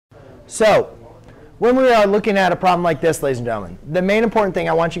So when we are looking at a problem like this, ladies and gentlemen, the main important thing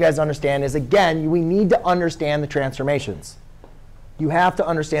I want you guys to understand is, again, we need to understand the transformations. You have to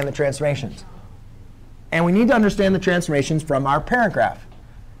understand the transformations. And we need to understand the transformations from our parent graph.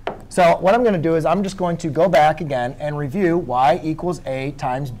 So what I'm going to do is I'm just going to go back again and review y equals a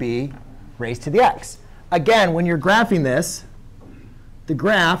times b raised to the x. Again, when you're graphing this, the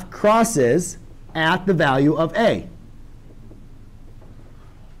graph crosses at the value of a.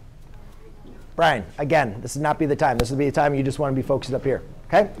 Brian, again, this would not be the time. This would be the time you just want to be focused up here.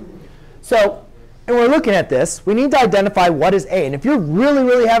 OK? So when we're looking at this, we need to identify what is a. And if you're really,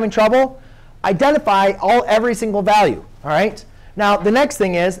 really having trouble, identify every single value. All right? Now, the next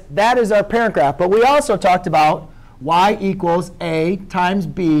thing is, that is our parent graph. But we also talked about y equals a times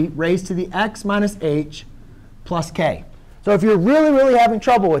b raised to the x minus h plus k. So if you're really, really having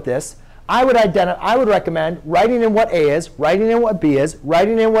trouble with this, I would recommend writing in what a is, writing in what b is,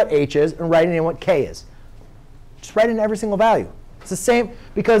 writing in what h is, and writing in what k is. Just write in every single value. It's the same,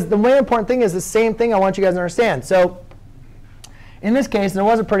 because the most important thing is the same thing I want you guys to understand. So in this case, there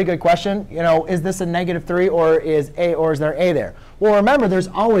was a pretty good question. Is this a -3 or is there a there? Well, remember, there's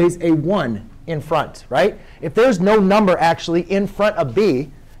always a 1 in front, right? If there's no number actually in front of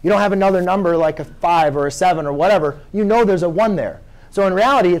b, you don't have another number like a 5 or a 7 or whatever, you know there's a 1 there. So in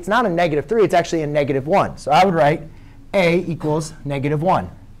reality, it's not a -3. It's actually a -1. So I would write a equals -1.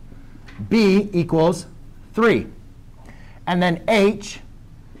 B equals 3. And then h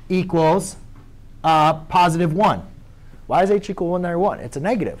equals +1. Why is h equal 1? It's a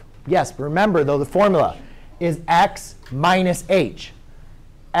negative. Yes, but remember, though, the formula is x minus h.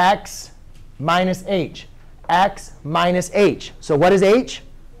 X minus h. X minus h. So what is h?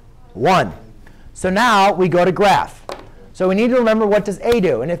 1. So now we go to graph. So we need to remember, what does a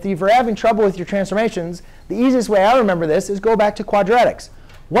do? And if you're having trouble with your transformations, the easiest way I remember this is go back to quadratics.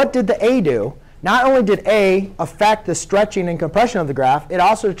 What did the a do? Not only did a affect the stretching and compression of the graph, it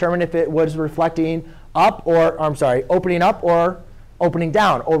also determined if it was reflecting up opening up or opening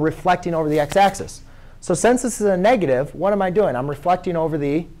down, or reflecting over the x-axis. So since this is a negative, what am I doing? I'm reflecting over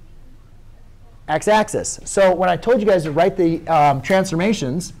the x-axis. So when I told you guys to write the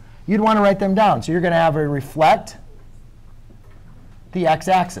transformations, you'd want to write them down. So you're going to have a reflect the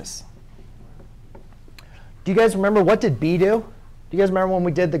x-axis. Do you guys remember, what did b do? Do you guys remember when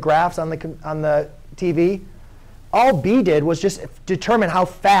we did the graphs on the TV? All b did was just determine how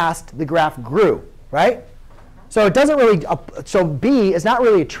fast the graph grew, right? So it doesn't really. So b is not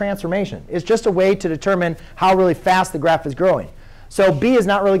really a transformation. It's just a way to determine how really fast the graph is growing. So b is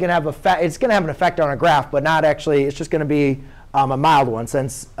not really going to have it's going to have an effect on a graph, but not actually. It's just going to be a mild one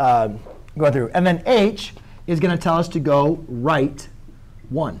since going through. And then h is going to tell us to go right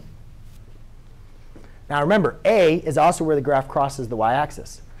 1. Now remember, a is also where the graph crosses the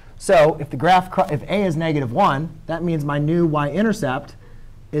y-axis. So if if a is -1, that means my new y-intercept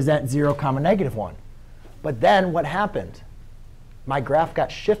is at 0, -1. But then what happened? My graph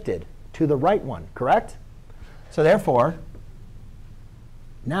got shifted to the right one, correct? So therefore,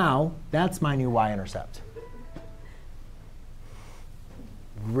 now that's my new y-intercept.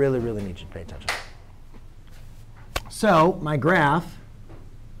 Really, really need you to pay attention. So my graph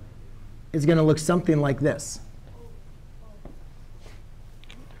is going to look something like this.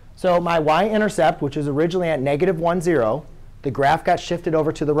 So my y-intercept, which was originally at -1, 0, the graph got shifted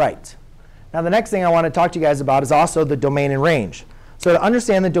over to the right. Now the next thing I want to talk to you guys about is also the domain and range. So to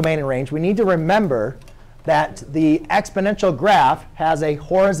understand the domain and range, we need to remember that the exponential graph has a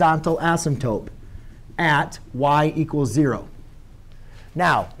horizontal asymptote at y equals 0.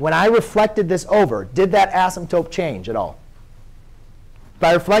 Now, when I reflected this over, did that asymptote change at all?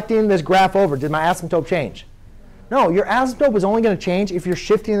 By reflecting this graph over, did my asymptote change? No, your asymptote was only going to change if you're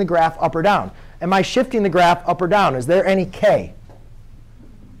shifting the graph up or down. Am I shifting the graph up or down? Is there any k?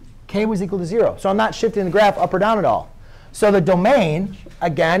 K was equal to 0. So I'm not shifting the graph up or down at all. So the domain,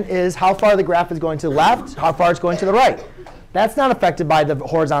 again, is how far the graph is going to the left, how far it's going to the right. That's not affected by the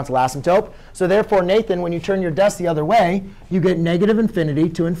horizontal asymptote. So therefore, Nathan, when you turn your desk the other way, you get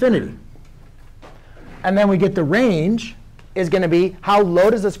 -infinity to infinity. And then we get the range is going to be, how low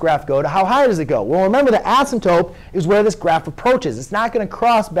does this graph go to how high does it go? Well, remember, the asymptote is where this graph approaches. It's not going to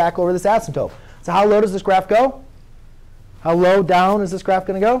cross back over this asymptote. So how low does this graph go? How low down is this graph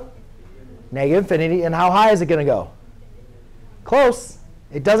going to go? -infinity. And how high is it going to go? Close.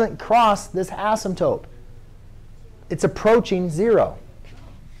 It doesn't cross this asymptote. It's approaching 0.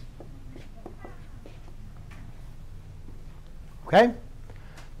 OK?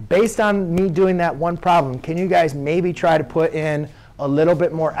 Based on me doing that one problem, can you guys maybe try to put in a little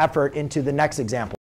bit more effort into the next example?